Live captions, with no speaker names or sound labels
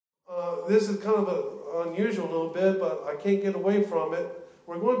this is kind of unusual a little bit, but I can't get away from it.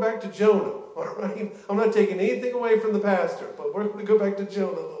 We're going back to Jonah, all right? I'm not taking anything away from the pastor, but we're going to go back to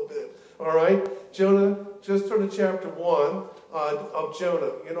Jonah a little bit, all right? Jonah, just turn to chapter 1 of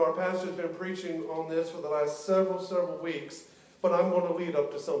Jonah. You know, our pastor's been preaching on this for the last several weeks, but I'm going to lead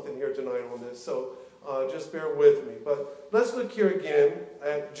up to something here tonight on this, so just bear with me. But let's look here again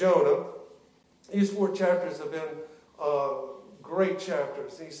at Jonah. These 4 chapters have been great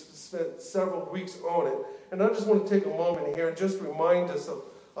chapters. He spent several weeks on it. And I just want to take a moment here and just remind us of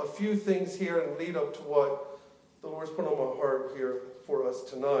a few things here and lead up to what the Lord's put on my heart here for us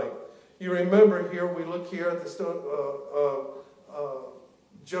tonight. You remember here, we look here at the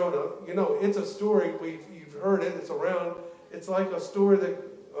Jonah. You know, it's a story, you've heard it, it's around. It's like a story that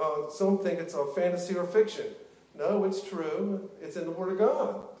some think it's a fantasy or fiction. No, it's true. It's in the Word of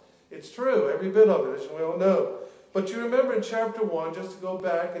God. It's true, every bit of it, as we all know. But you remember in chapter 1, just to go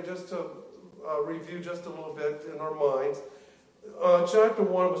back and just to review just a little bit in our minds. Chapter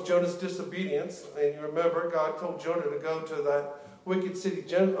 1 was Jonah's disobedience. And you remember God told Jonah to go to that wicked city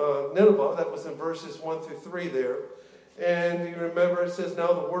Nineveh. That was in verses 1 through 3 there. And you remember it says,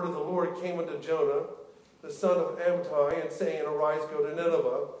 "Now the word of the Lord came unto Jonah, the son of Amittai, and saying, Arise, go to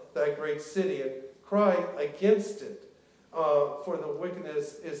Nineveh, that great city, and cry against it, for the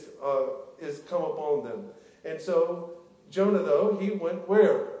wickedness is come upon them." And so Jonah, though, he went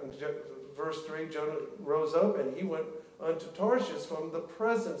where? In verse 3, Jonah rose up and he went unto Tarshish from the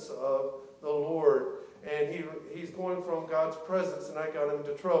presence of the Lord. And he's going from God's presence, and that got him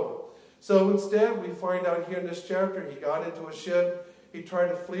into trouble. So instead, we find out here in this chapter, he got into a ship. He tried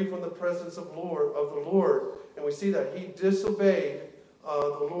to flee from the presence of the Lord. And we see that he disobeyed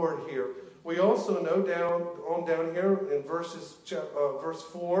the Lord here. We also know down here in verse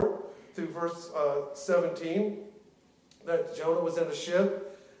 4 through verse 17 that Jonah was in a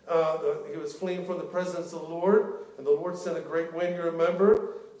ship. He was fleeing from the presence of the Lord, and the Lord sent a great wind, you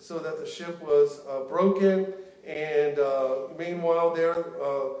remember, so that the ship was broken. And meanwhile there,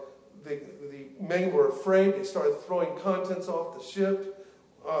 the men were afraid. They started throwing contents off the ship.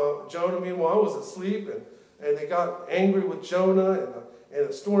 Jonah, meanwhile, was asleep, and they got angry with Jonah, and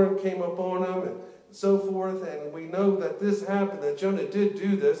a storm came upon him, and so forth. And we know that this happened, that Jonah did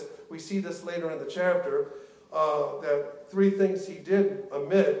do this. We see this later in the chapter, that 3 things he did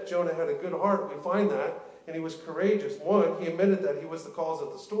admit. Jonah had a good heart, we find that, and he was courageous. 1, he admitted that he was the cause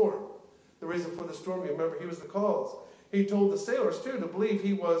of the storm. The reason for the storm, you remember, he was the cause. He told the sailors, too, to believe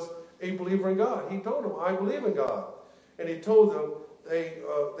he was a believer in God. He told them, I believe in God. And he told them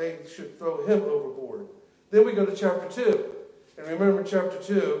they should throw him overboard. Then we go to chapter 2. And remember chapter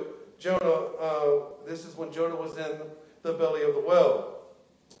 2, Jonah, this is when Jonah was in the belly of the whale.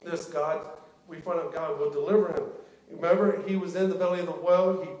 We find out God will deliver him. Remember, he was in the belly of the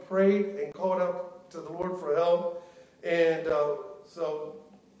whale. He prayed and called out to the Lord for help. And so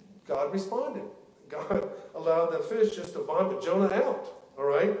God responded. God allowed the fish just to vomit Jonah out, all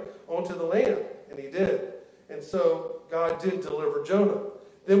right, onto the land. And he did. And so God did deliver Jonah.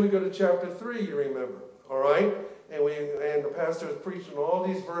 Then we go to chapter 3, you remember, all right? And the pastor is preaching all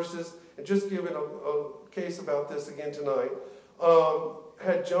these verses and just giving a case about this again tonight.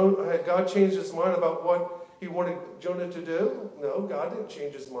 Had God changed his mind about what he wanted Jonah to do? No, God didn't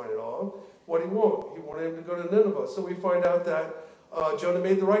change his mind at all. What did he want? He wanted him to go to Nineveh. So we find out that Jonah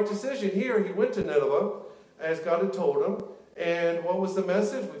made the right decision. Here, he went to Nineveh, as God had told him. And what was the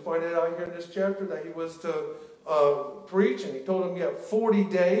message? We find it out here in this chapter that he was to preach. And he told him, you have 40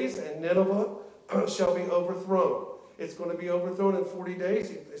 days, and Nineveh shall be overthrown. It's going to be overthrown in 40 days.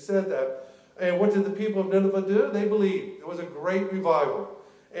 He said that. And what did the people of Nineveh do? They believed. There was a great revival.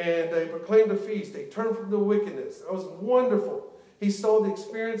 And they proclaimed a feast. They turned from the wickedness. It was wonderful. He saw the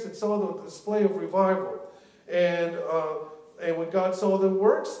experience and saw the display of revival. And when God saw the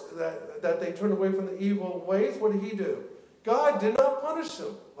works, that they turned away from the evil ways, what did he do? God did not punish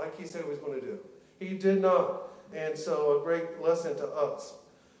them like he said he was going to do. He did not. And so a great lesson to us.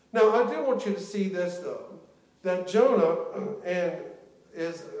 Now, I do want you to see this, though, that Jonah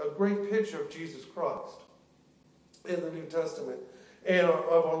is a great picture of Jesus Christ in the New Testament and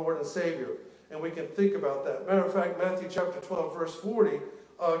of our Lord and Savior. And we can think about that. Matter of fact, Matthew chapter 12, verse 40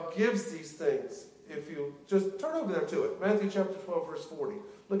 gives these things. If you just turn over there to it. Matthew chapter 12, verse 40.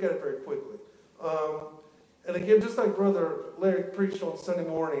 Look at it very quickly. And again, just like Brother Larry preached on Sunday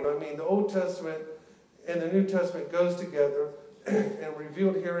morning, I mean, the Old Testament and the New Testament goes together and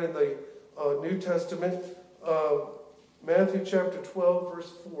revealed here in the New Testament. Matthew chapter 12,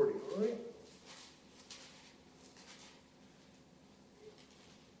 verse 40, right?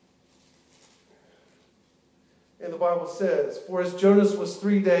 And the Bible says, "For as Jonas was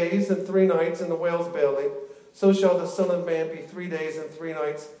 3 days and 3 nights in the whale's belly, so shall the Son of Man be 3 days and 3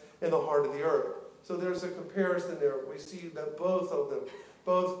 nights in the heart of the earth." So there's a comparison there. We see that both of them,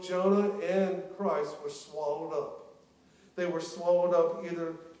 both Jonah and Christ, were swallowed up. They were swallowed up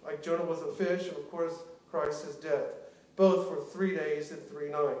either like Jonah was a fish, and of course Christ is death. Both for 3 days and 3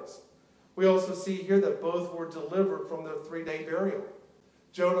 nights. We also see here that both were delivered from their 3-day burial.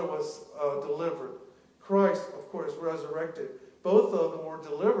 Jonah was delivered. Christ, of course, resurrected. Both of them were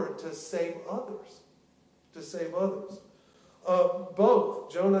delivered to save others. To save others.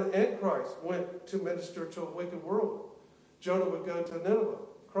 Both Jonah and Christ went to minister to a wicked world. Jonah would go to Nineveh.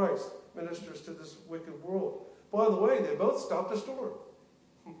 Christ ministers to this wicked world. By the way, they both stopped a storm.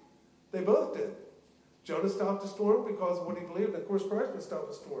 They both did. Jonah stopped the storm because of what he believed, and of course Christ would stop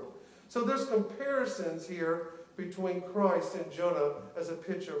the storm. So there's comparisons here between Christ and Jonah as a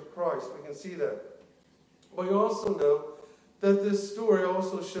picture of Christ. We can see that. But we also know that this story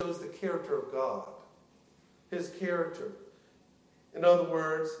also shows the character of God. His character. In other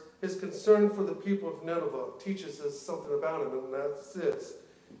words, his concern for the people of Nineveh teaches us something about him, and that's this: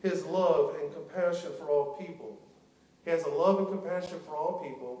 his love and compassion for all people. He has a love and compassion for all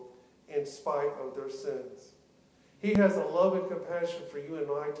people in spite of their sins. He has a love and compassion for you and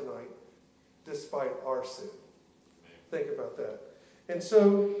I tonight, despite our sin. Think about that. And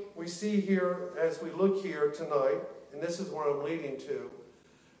so we see here, as we look here tonight, and this is where I'm leading to,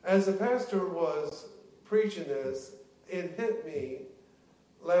 as the pastor was preaching this, it hit me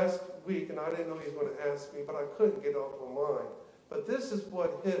last week, and I didn't know he was going to ask me, but I couldn't get off my mind. But this is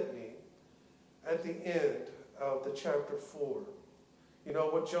what hit me at the end of the chapter 4. You know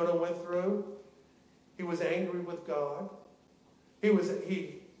what Jonah went through? He was angry with God. He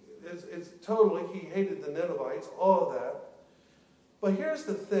hated the Ninevites, all of that. But here's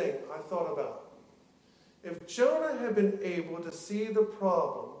the thing I thought about. If Jonah had been able to see the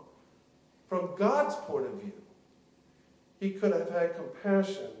problem from God's point of view, he could have had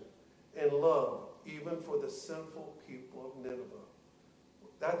compassion and love even for the sinful people of Nineveh.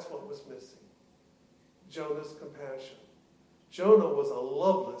 That's what was missing. Jonah's compassion. Jonah was a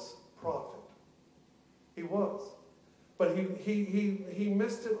loveless prophet. He was. But he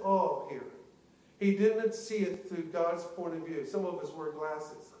missed it all here. He didn't see it through God's point of view. Some of us wear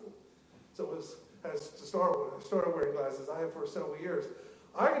glasses. Some of us started wearing glasses. I have for several years.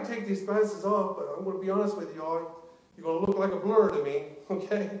 I can take these glasses off, but I'm going to be honest with you all. You're going to look like a blur to me,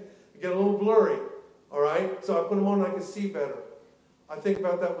 okay? You get a little blurry, all right? So I put them on and I can see better. I think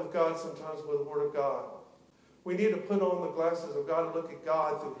about that with God sometimes, with the Word of God. We need to put on the glasses of God and look at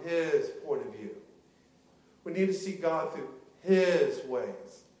God through His point of view. We need to see God through His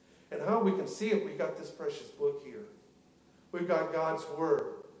ways. And how we can see it, we got this precious book here. We've got God's Word.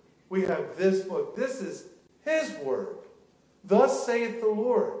 We have this book. This is His Word. Thus saith the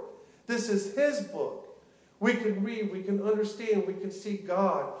Lord. This is His book. We can read, we can understand, we can see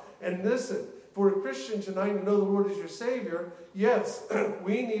God. And listen, for a Christian tonight to know the Lord is your Savior, yes,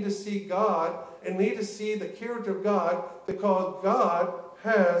 we need to see God and need to see the character of God, because God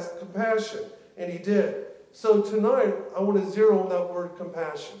has compassion. And He did. So tonight, I want to zero on that word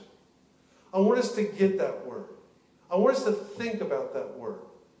compassion. I want us to get that word. I want us to think about that word.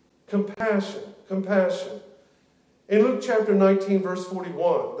 Compassion, compassion. In Luke chapter 19, verse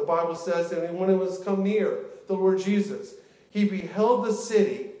 41, the Bible says, "And when it was come near, the Lord Jesus, He beheld the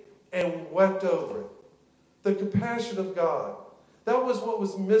city and wept over it." The compassion of God. That was what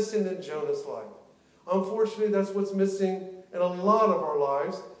was missing in Jonah's life. Unfortunately, that's what's missing in a lot of our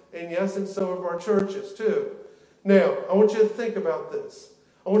lives, and yes, in some of our churches too. Now, I want you to think about this.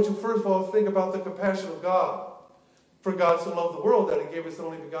 I want you, first of all, to think about the compassion of God. For God so loved the world that He gave His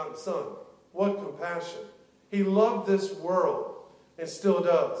only begotten Son. What compassion. He loved this world and still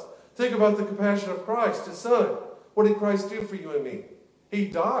does. Think about the compassion of Christ, His Son. What did Christ do for you and me? He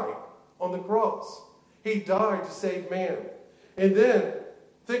died on the cross. He died to save man. And then,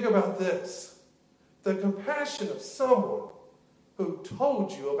 think about this. The compassion of someone who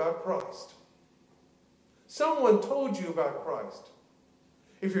told you about Christ. Someone told you about Christ.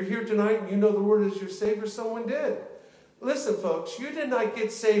 If you're here tonight and you know the Lord is your Savior, someone did. Listen, folks, you did not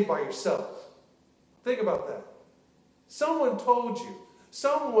get saved by yourself. Think about that. Someone told you.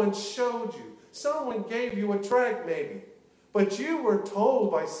 Someone showed you. Someone gave you a tract maybe. But you were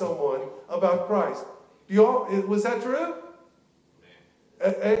told by someone about Christ. Was that true?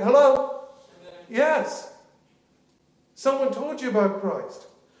 Hello? Yes. Someone told you about Christ.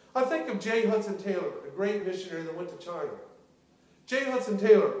 I think of J. Hudson Taylor, the great missionary that went to China. J. Hudson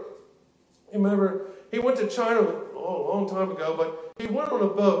Taylor Remember, he went to China a long time ago, but he went on a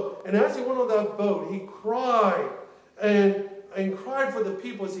boat. And as he went on that boat, he cried and cried for the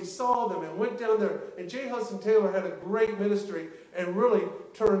people as he saw them and went down there. And J. Hudson Taylor had a great ministry and really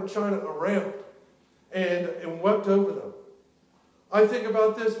turned China around and wept over them. I think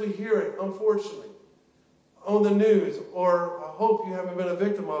about this, we hear it, unfortunately, on the news, or I hope you haven't been a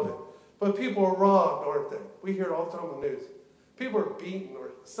victim of it. But people are robbed, aren't they? We hear it all the time on the news. People are beaten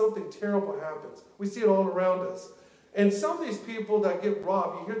or something terrible happens. We see it all around us. And some of these people that get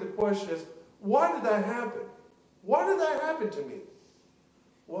robbed, you hear the question is, why did that happen? Why did that happen to me?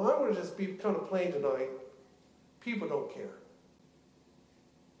 Well, I'm going to just be kind of plain tonight. People don't care.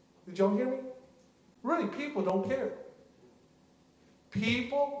 Did y'all hear me? Really, people don't care.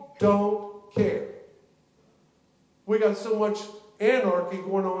 People don't care. We got so much anarchy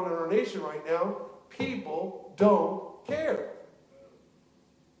going on in our nation right now. People don't care.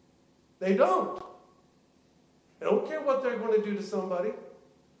 They don't. They don't care what they're going to do to somebody.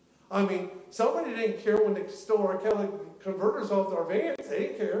 I mean, somebody didn't care when they stole our Catholic converters off our vans. They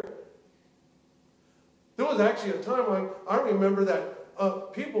didn't care. There was actually a time I remember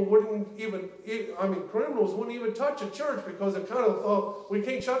that people wouldn't even, criminals wouldn't even touch a church because they kind of thought, we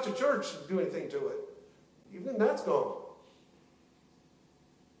can't touch a church and do anything to it. Even that's gone.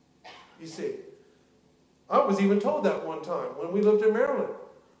 You see, I was even told that one time when we lived in Maryland.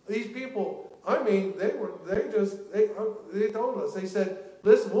 These people, they told us, they said,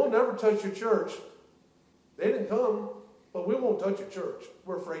 listen, we'll never touch your church. They didn't come, but we won't touch your church.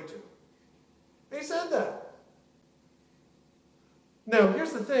 We're afraid to. They said that. Now,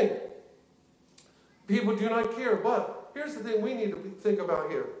 here's the thing. People do not care, but here's the thing we need to think about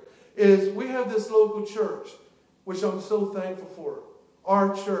here, is we have this local church, which I'm so thankful for.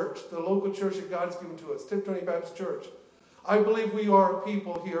 Our church, the local church that God's given to us, Tipton Baptist Church. I believe we are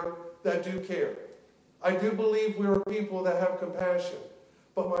people here that do care. I do believe we are people that have compassion.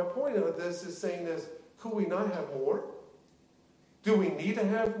 But my point of this is saying this, could we not have more? Do we need to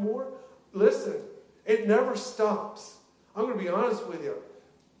have more? Listen, it never stops. I'm going to be honest with you.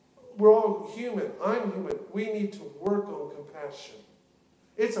 We're all human. I'm human. We need to work on compassion.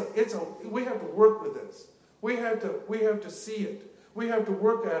 We have to work with this. We have to see it. We have to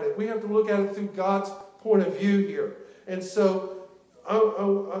work at it. We have to look at it through God's point of view here. And so,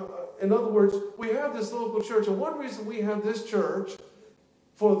 in other words, we have this local church. And one reason we have this church,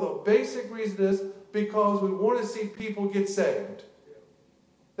 for the basic reason is because we want to see people get saved.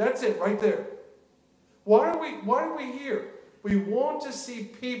 That's it right there. Why are we here? We want to see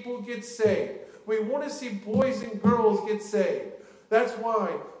people get saved. We want to see boys and girls get saved. That's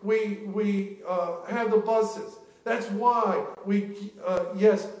why we have the buses. That's why we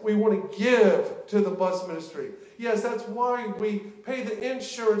want to give to the bus ministry. Yes, that's why we pay the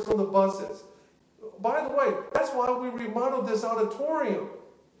insurance on the buses. By the way, that's why we remodeled this auditorium.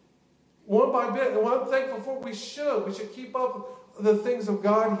 One by bit. And what I'm thankful for, we should keep up the things of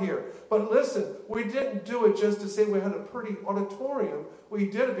God here. But listen, we didn't do it just to say we had a pretty auditorium. We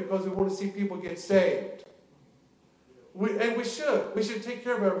did it because we want to see people get saved. We should take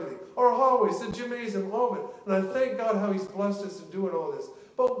care of everything. Our hallways, the gymnasium, all of it. And I thank God how He's blessed us in doing all this.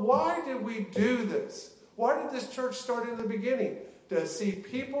 But why did we do this? Why did this church start in the beginning? To see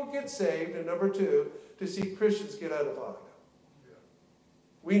people get saved, and number two, to see Christians get edified.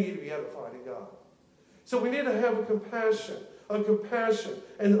 We need to be edified in God. So we need to have a compassion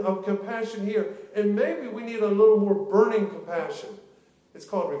here. And maybe we need a little more burning compassion. It's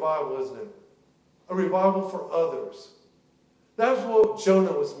called revival, isn't it? A revival for others. That's what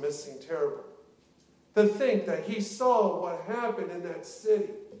Jonah was missing terribly. To think that he saw what happened in that city.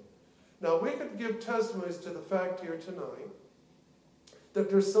 Now, we could give testimonies to the fact here tonight that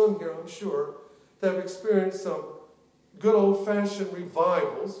there's some here, I'm sure, that have experienced some good old-fashioned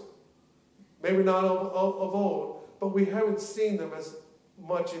revivals. Maybe not of old, but we haven't seen them as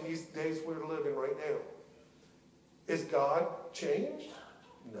much in these days we're living right now. Is God changed?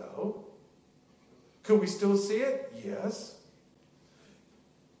 No. Could we still see it? Yes.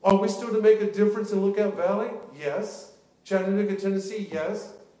 Are we still to make a difference in Lookout Valley? Yes. Chattanooga, Tennessee?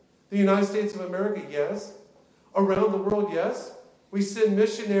 Yes. The United States of America? Yes. Around the world? Yes. We send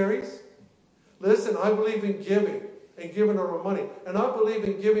missionaries. Listen, I believe in giving and giving our money. And I believe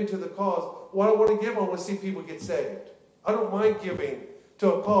in giving to the cause. What I want to give, I want to see people get saved. I don't mind giving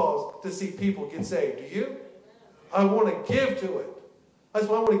to a cause to see people get saved. Do you? I want to give to it. That's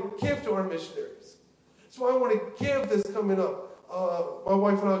why I want to give to our missionaries. That's why I want to give this coming up. My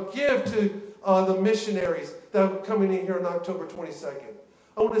wife and I give to the missionaries that are coming in here on October 22nd.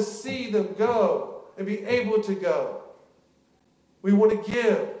 I want to see them go and be able to go. We want to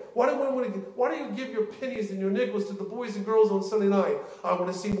give. Why do you give your pennies and your nickels to the boys and girls on Sunday night? I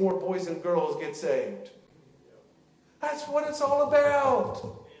want to see more boys and girls get saved. That's what it's all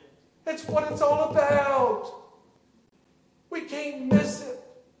about. That's what it's all about. We can't miss it.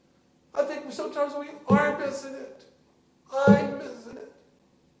 I think sometimes we are missing it. I'm missing it.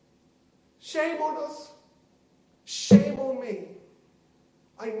 Shame on us. Shame on me.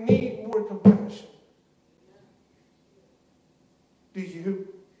 I need more compassion. Do you?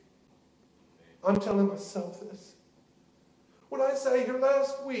 I'm telling myself this. When I sat here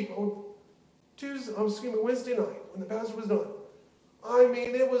last week on Wednesday night, when the pastor was done, I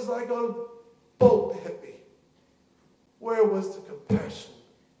mean, it was like a bolt hit me. Where was the compassion?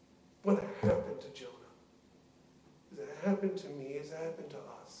 What happened to Jonah? Has it happened to me? Has it happened to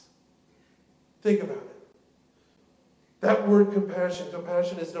us? Think about it. That word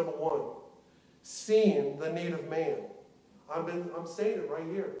compassion is number one. Seeing the need of man. I'm saying it right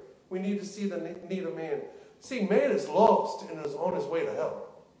here. We need to see the need of man. See, man is lost and is on his way to hell.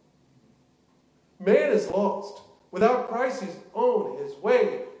 Man is lost. Without Christ, he's on his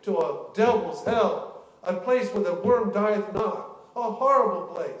way to a devil's hell. A place where the worm dieth not. A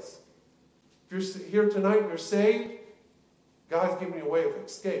horrible place. If you're here tonight and you're saved, God's given you a way of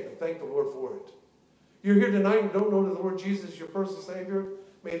escape, and thank the Lord for it. You're here tonight and don't know the Lord Jesus, your personal Savior.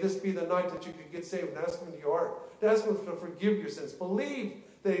 May this be the night that you can get saved and ask him into your heart. To ask him to forgive your sins. Believe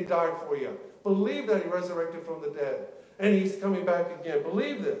that he died for you. Believe that he resurrected from the dead. And he's coming back again.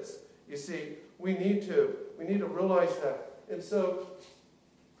 Believe this. You see, we need to realize that. And so,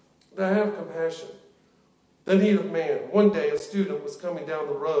 to have compassion. The need of man. One day, a student was coming down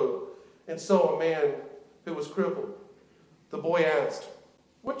the road and saw a man who was crippled. The boy asked,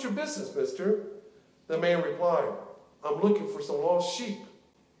 "What's your business, mister?" The man replied, "I'm looking for some lost sheep."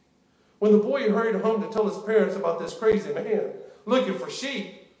 When the boy hurried home to tell his parents about this crazy man looking for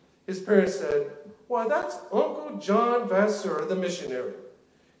sheep, his parents said, "Why, that's Uncle John Vasseur, the missionary.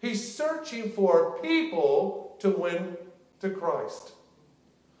 He's searching for people to win to Christ."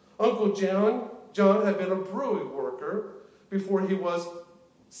 Uncle John had been a brewery worker before he was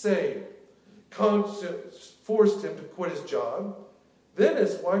saved. Conscience forced him to quit his job. Then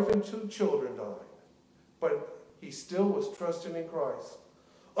his wife and 2 children died. But he still was trusting in Christ.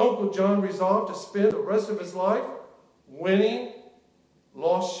 Uncle John resolved to spend the rest of his life winning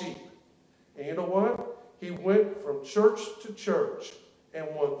lost sheep. And you know what? He went from church to church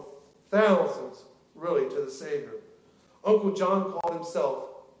and won thousands, really, to the Savior. Uncle John called himself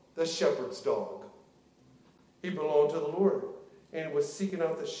the shepherd's dog. He belonged to the Lord and was seeking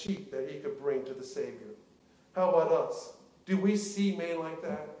out the sheep that he could bring to the Savior. How about us? Do we see men like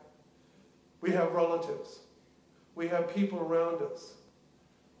that? We have relatives. We have people around us.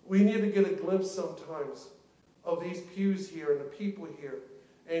 We need to get a glimpse sometimes of these pews here and the people here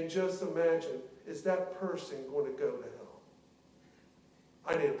and just imagine, is that person going to go to hell?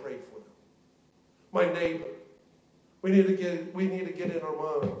 I need to pray for them. My neighbor. We need to get in our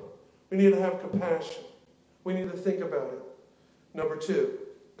mind. We need to have compassion. We need to think about it. Number 2,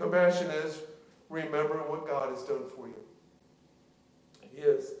 compassion is remembering what God has done for you. He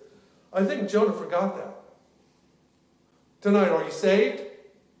is. I think Jonah forgot that. Tonight, are you saved?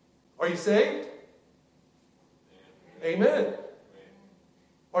 Are you saved? Amen.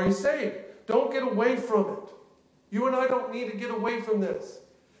 Are you saved? Don't get away from it. You and I don't need to get away from this.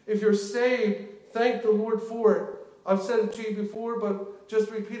 If you're saved, thank the Lord for it. I've said it to you before, but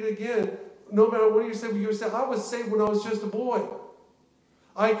just repeat it again. No matter what you say, I was saved when I was just a boy.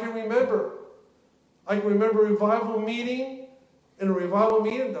 I can remember a revival meeting. In a revival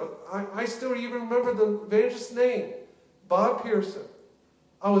meeting, I still even remember the evangelist's name, Bob Pearson.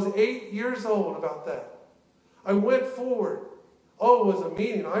 I was 8 years old about that. I went forward. Oh, it was a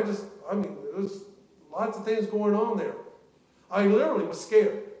meeting. There was lots of things going on there. I literally was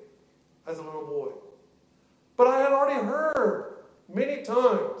scared as a little boy. But I had already heard many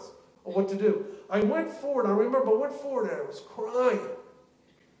times of what to do. I went forward. I went forward and I was crying.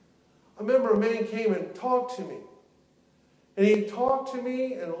 I remember a man came and talked to me. And he talked to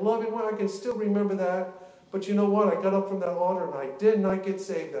me in a loving way. I can still remember that. But you know what? I got up from that altar and I did not get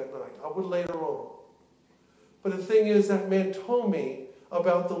saved that night. I would later on. But the thing is, that man told me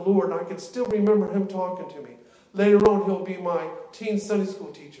about the Lord, and I can still remember him talking to me. Later on, he'll be my teen Sunday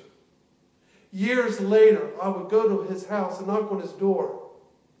school teacher. Years later, I would go to his house and knock on his door.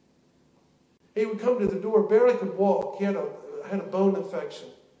 He would come to the door, barely could walk. He had a bone infection.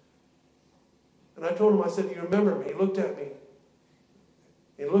 And I told him, I said, "Do you remember me?" He looked at me.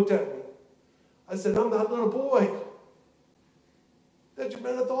 I said, "I'm that little boy that you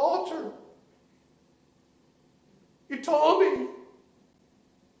met at the altar. You told me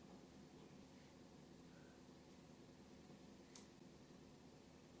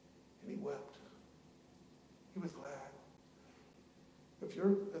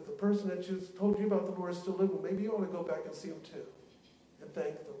if the person that just told you about the Lord is still living, maybe you ought to go back and see him too and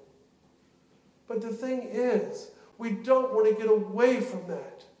thank them. But the thing is, we don't want to get away from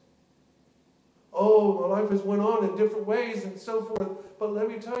that. Oh, my life has went on in different ways and so forth. But let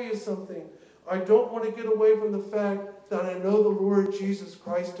me tell you something. I don't want to get away from the fact that I know the Lord Jesus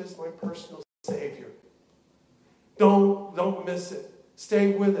Christ is my personal Savior. Don't miss it.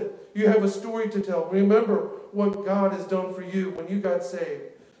 Stay with it. You have a story to tell. Remember what God has done for you when you got saved.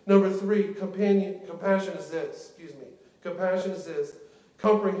 Number 3, compassion is this. Compassion is this.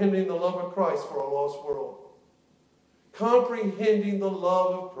 Comprehending the love of Christ for a lost world. Comprehending the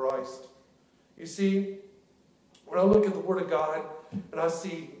love of Christ. You see, when I look at the Word of God and I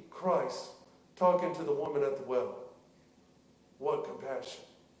see Christ talking to the woman at the well, what compassion.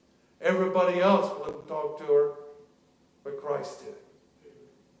 Everybody else wouldn't talk to her, but Christ did.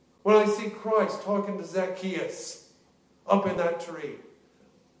 When I see Christ talking to Zacchaeus up in that tree,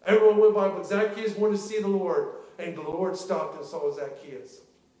 everyone went by, but Zacchaeus wanted to see the Lord. And the Lord stopped and saw Zacchaeus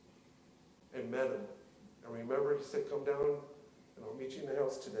and met him. And remember, he said, come down and I'll meet you in the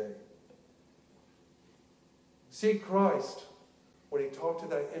house today. See Christ when he talked to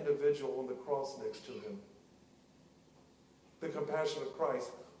that individual on the cross next to him. The compassion of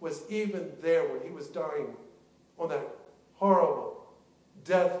Christ was even there when he was dying on that horrible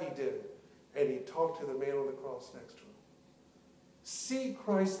death he did. And he talked to the man on the cross next to him. See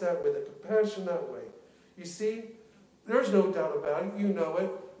Christ that way, the compassion that way. You see, there's no doubt about it. You know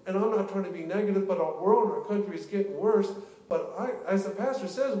it. And I'm not trying to be negative, but our world, our country is getting worse. But as the pastor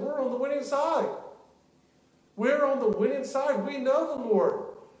says, we're on the winning side. We're on the winning side. We know the Lord.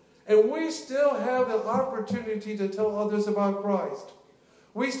 And we still have the opportunity to tell others about Christ.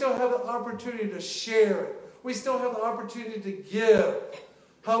 We still have the opportunity to share it. We still have the opportunity to give.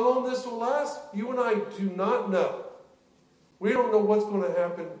 How long this will last, you and I do not know. We don't know what's going to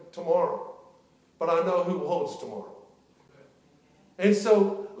happen tomorrow. But I know who holds tomorrow. And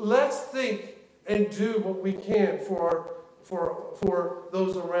so let's think and do what we can for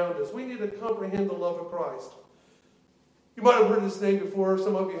those around us. We need to comprehend the love of Christ. You might have heard this name before.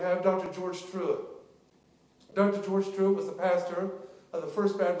 Some of you have. Dr. George Truett. Dr. George Truett was the pastor of the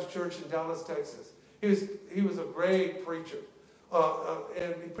First Baptist Church in Dallas, Texas. He was a great preacher.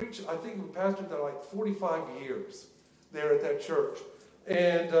 And he preached, I think he pastored there like 45 years there at that church.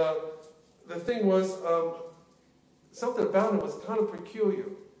 And the thing was, something about him was kind of peculiar.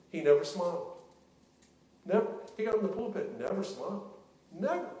 He never smiled. Never. He got in the pulpit, never smiled.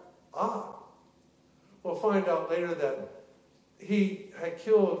 Never. Odd. We'll find out later that he had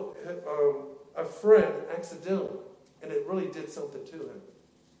killed a friend accidentally, and it really did something to him.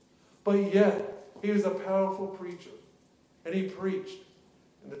 But yet, he was a powerful preacher, and he preached,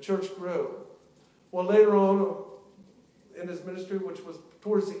 and the church grew. Well, later on in his ministry, which was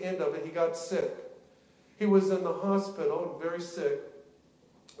towards the end of it, he got sick. He was in the hospital, very sick,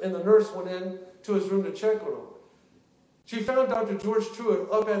 and the nurse went in to his room to check on him. She found Dr. George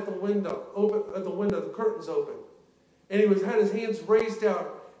Truett up at the window, the curtains open. And he had his hands raised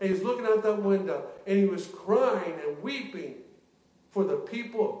out, and he was looking out that window, and he was crying and weeping for the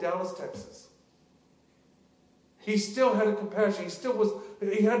people of Dallas, Texas. He still had a compassion.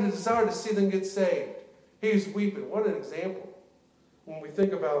 He had a desire to see them get saved. He was weeping. What an example when we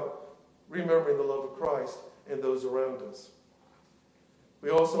think about remembering the love of Christ and those around us. We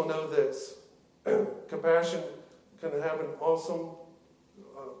also know this. Compassion can have an awesome,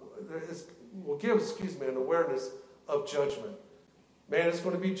 an awareness of judgment. Man is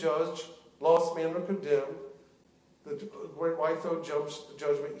going to be judged. Lost men are condemned. The great white throne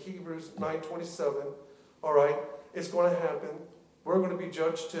judgment, Hebrews 9:27. All right, it's going to happen. We're going to be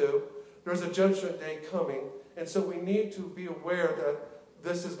judged too. There's a judgment day coming. And so we need to be aware that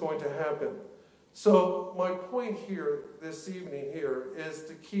this is going to happen. So my point here this evening here is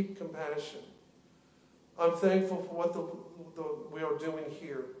to keep compassion. I'm thankful for what we are doing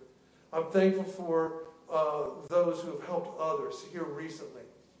here. I'm thankful for those who have helped others here recently.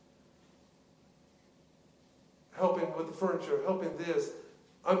 Helping with the furniture, helping this.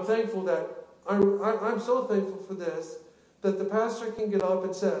 I'm thankful that, I'm so thankful for this, that the pastor can get up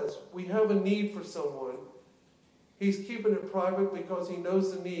and says, we have a need for someone. He's keeping it private because he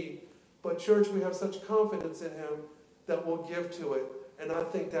knows the need. But church, we have such confidence in him that we'll give to it. And I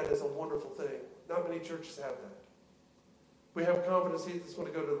think that is a wonderful thing. Not many churches have that. We have confidence he's going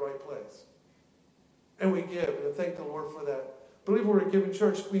to go to the right place. And we give, and thank the Lord for that. I believe we're a giving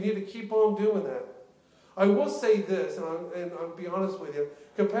church. We need to keep on doing that. I will say this, and I'll be honest with you.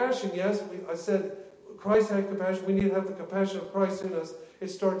 Compassion, yes, I said Christ had compassion. We need to have the compassion of Christ in us. It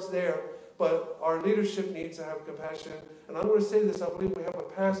starts there. But our leadership needs to have compassion. And I'm going to say this, I believe we have a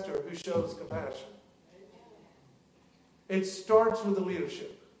pastor who shows compassion. It starts with the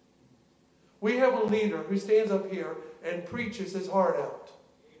leadership. We have a leader who stands up here and preaches his heart out.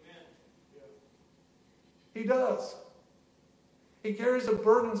 Amen. He does. He carries the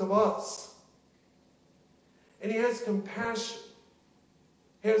burdens of us. And he has compassion.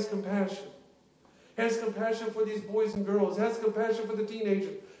 He has compassion. He has compassion for these boys and girls. He has compassion for the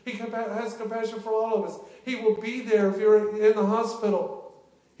teenagers. He has compassion for all of us. He will be there if you're in the hospital.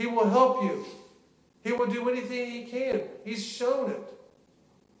 He will help you. He will do anything he can. He's shown it.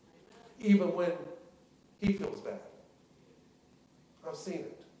 Even when he feels bad. I've seen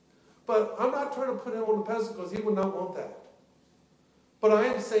it. But I'm not trying to put him on the pedestal because he would not want that. But I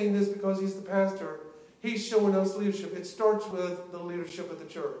am saying this because he's the pastor. He's showing us leadership. It starts with the leadership of the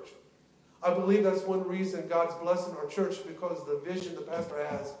church. I believe that's one reason God's blessing our church, because of the vision the pastor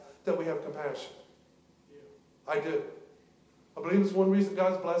has, that we have compassion. I do. I believe it's one reason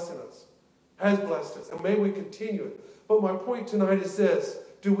God's blessing us, has blessed us, and may we continue it. But my point tonight is this: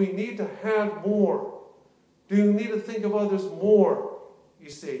 do we need to have more? Do we need to think of others more? You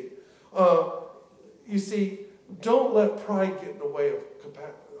see, don't let pride get in the way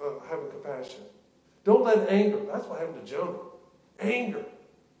of having compassion. Don't let anger. That's what happened to Jonah. Anger.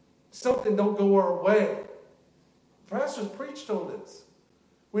 Something don't go our way. Pastors preached on this.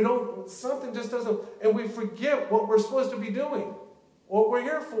 Something just doesn't, and we forget what we're supposed to be doing. What we're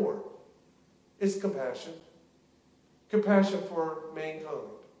here for is compassion. Compassion for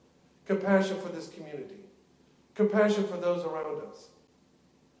mankind. Compassion for this community. Compassion for those around us.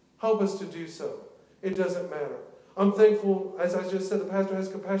 Help us to do so. It doesn't matter. I'm thankful, as I just said, the pastor has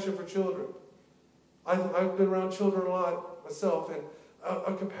compassion for children. I've been around children a lot myself, and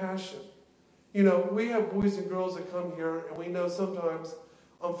a compassion. You know, we have boys and girls that come here, and we know sometimes,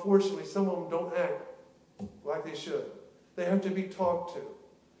 unfortunately, some of them don't act like they should. They have to be talked to.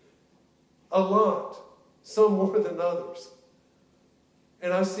 A lot. Some more than others.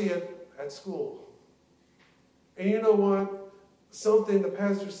 And I see it at school. And you know what? Something the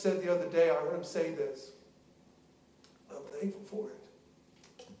pastor said the other day, I heard him say this. I'm thankful for it.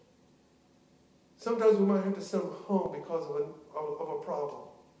 Sometimes we might have to send them home because of a problem.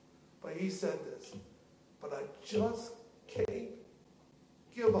 But he said this. But I just can't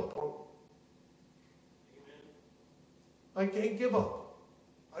give up on them. I can't give up.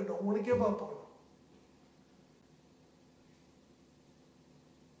 I don't want to give up on them.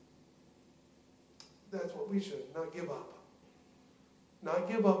 That's what we should, not give up. Not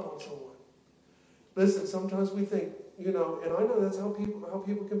give up on someone. Listen, sometimes we think, and I know that's how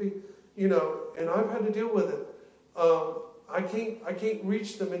people can be, and I've had to deal with it. I can't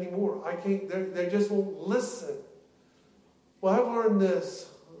reach them anymore. They just won't listen. Well, I've learned this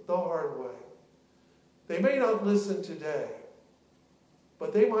the hard way. They may not listen today,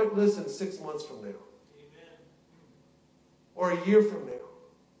 but they might listen 6 months from now. Amen. Or a year from now.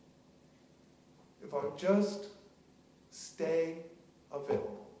 If I just stay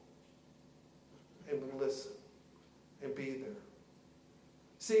available and listen and be there.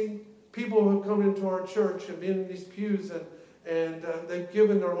 See, people have come into our church and been in these pews and they've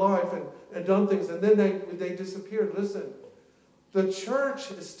given their life and done things, and then they disappeared. Listen, the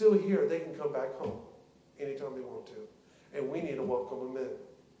church is still here. They can come back home anytime they want to. And we need to welcome them in,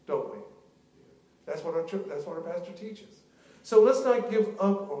 don't we? That's what our pastor teaches. So let's not give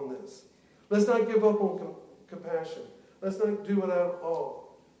up on this. Let's not give up on compassion. Let's not do it at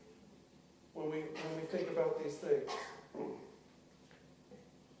all when we think about these things.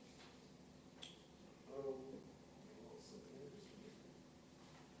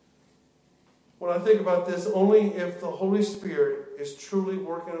 When I think about this, only if the Holy Spirit is truly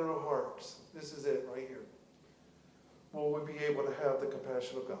working in our hearts, this is it right here, will we be able to have the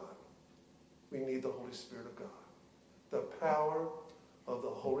compassion of God. We need the Holy Spirit of God. The power of the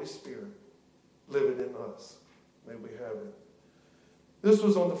Holy Spirit living in us. May we have it. This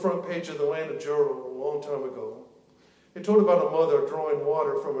was on the front page of the Atlanta Journal a long time ago. It told about a mother drawing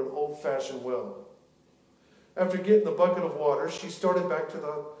water from an old-fashioned well. After getting the bucket of water, she started back to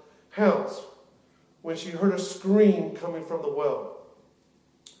the house when she heard a scream coming from the well.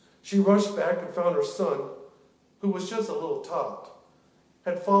 She rushed back and found her son, who was just a little tot,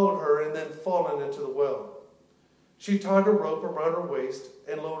 had followed her and then fallen into the well. She tied a rope around her waist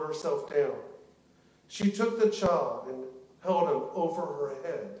and lowered herself down. She took the child and held him over her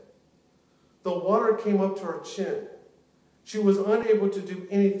head. The water came up to her chin. She was unable to do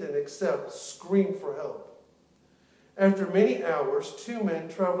anything except scream for help. After many hours, 2 men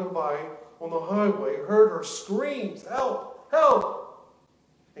traveling by on the highway heard her screams, "Help! Help!"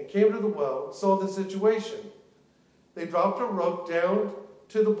 and came to the well and saw the situation. They dropped a rope down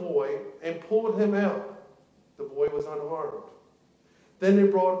to the boy and pulled him out. The boy was unharmed. Then they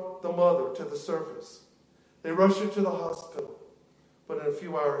brought the mother to the surface. They rushed her to the hospital, but in a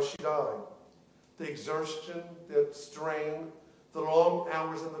few hours she died. The exertion, the strain, the long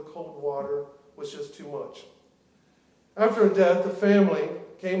hours in the cold water was just too much. After her death, the family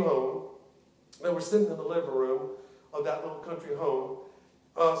came home. They were sitting in the living room of that little country home,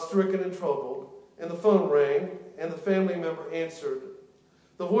 stricken and troubled, and the phone rang, and the family member answered.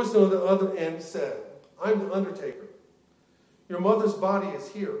 The voice on the other end said, "I'm the undertaker. Your mother's body is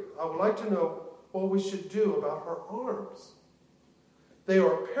here. I would like to know what we should do about her arms. They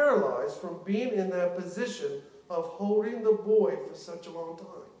are paralyzed from being in that position of holding the boy for such a long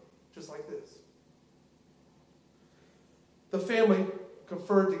time." Just like this. The family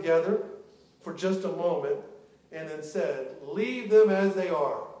conferred together for just a moment and then said, "Leave them as they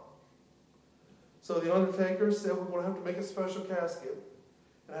are." So the undertaker said, "We're going to have to make a special casket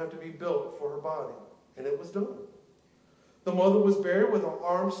and have to be built for her body." And it was done. The mother was buried with her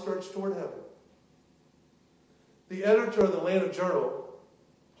arms stretched toward heaven. The editor of the Atlanta Journal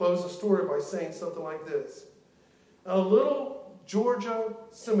closed the story by saying something like this: "In a little Georgia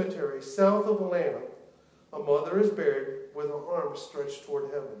cemetery south of Atlanta, a mother is buried with her arms stretched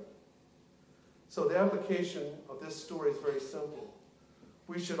toward heaven." So the application of this story is very simple.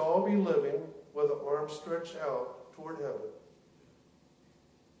 We should all be living with our arms stretched out toward heaven.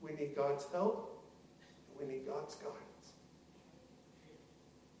 We need God's help. We need God's guidance.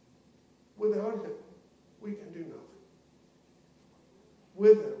 Without Him, we can do nothing.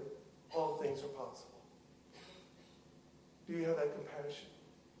 With Him, all things are possible. Do you have that compassion?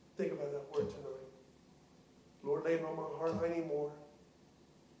 Think about that word tonight. Lord, lay it on my heart. I need more.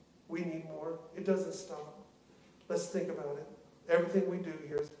 We need more. It doesn't stop. Let's think about it. Everything we do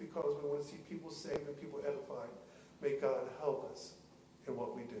here is because we want to see people saved and people edified. May God help us in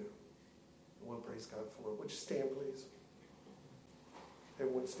what we do. And we'll praise God for it. Would you stand, please?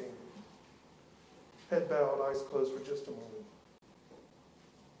 Everyone stand. Head bowed, eyes closed for just a moment.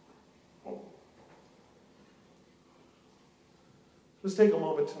 Let's take a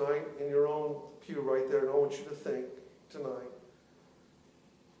moment tonight in your own pew right there, and I want you to think tonight.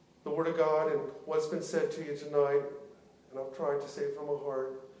 The Word of God and what's been said to you tonight, and I've tried to say it from my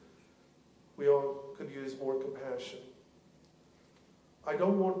heart, we all could use more compassion. I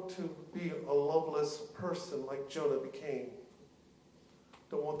don't want to be a loveless person like Jonah became.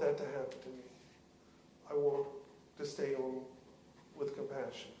 Don't want that to happen to me. I want to stay on with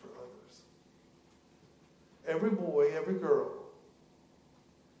compassion for others. Every boy, every girl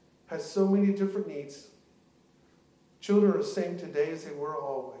has so many different needs. Children are the same today as they were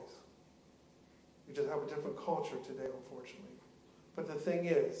always. We just have a different culture today, unfortunately. But the thing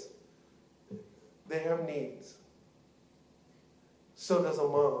is, they have needs. So does a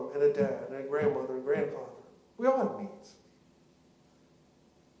mom and a dad and a grandmother and grandfather. We all have needs.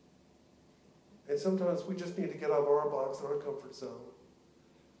 And sometimes we just need to get out of our box and our comfort zone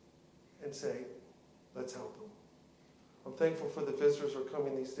and say, let's help them. I'm thankful for the visitors who are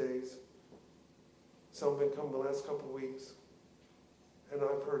coming these days. Some have been coming the last couple of weeks. And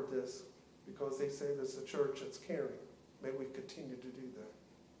I've heard this because they say this is a church that's caring. May we continue to do that.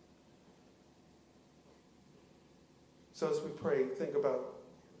 So as we pray, think about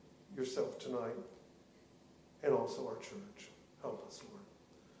yourself tonight and also our church. Help us, Lord.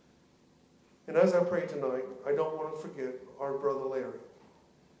 And as I pray tonight, I don't want to forget our brother Larry.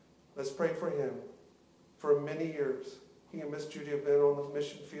 Let's pray for him. For many years, he and Miss Judy have been on the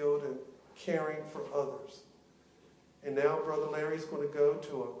mission field and caring for others. And now Brother Larry's going to go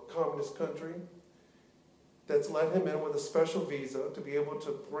to a communist country that's let him in with a special visa to be able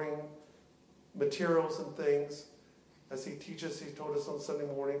to bring materials and things as he teaches. He told us on Sunday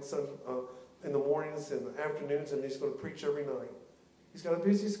mornings, in the mornings and the afternoons, and he's going to preach every night. He's got a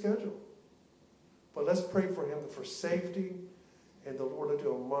busy schedule. But let's pray for him for safety, and the Lord will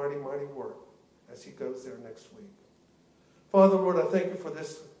do a mighty, mighty work as he goes there next week. Father, Lord, I thank you for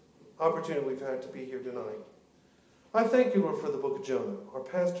this opportunity we've had to be here tonight. I thank you, Lord, for the book of Jonah. Our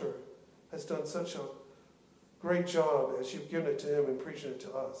pastor has done such a great job as you've given it to him and preaching it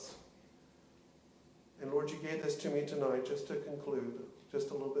to us. And Lord, you gave this to me tonight just to conclude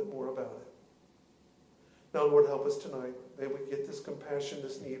just a little bit more about it. Now, Lord, help us tonight. May we get this compassion,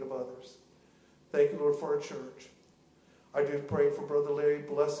 this need of others. Thank you, Lord, for our church. I do pray for Brother Larry.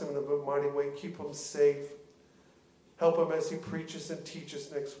 Bless him in a mighty way. Keep him safe. Help him as he preaches and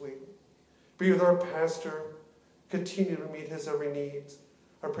teaches next week. Be with our pastor. Continue to meet his every need.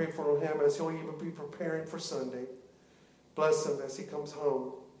 I pray for him as he'll even be preparing for Sunday. Bless him as he comes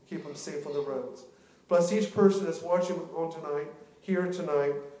home. Keep them safe on the roads. Bless each person that's watching on tonight, here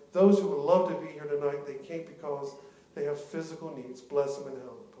tonight. Those who would love to be here tonight, they can't because they have physical needs. Bless them and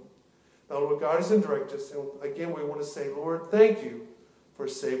help them. Now, Lord, guide us and direct us. And again, we want to say, Lord, thank you for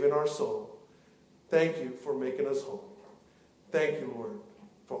saving our soul. Thank you for making us whole. Thank you, Lord,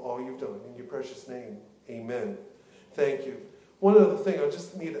 for all you've done. In your precious name, amen. Thank you. One other thing I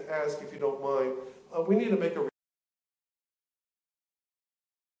just need to ask, if you don't mind. We need to make a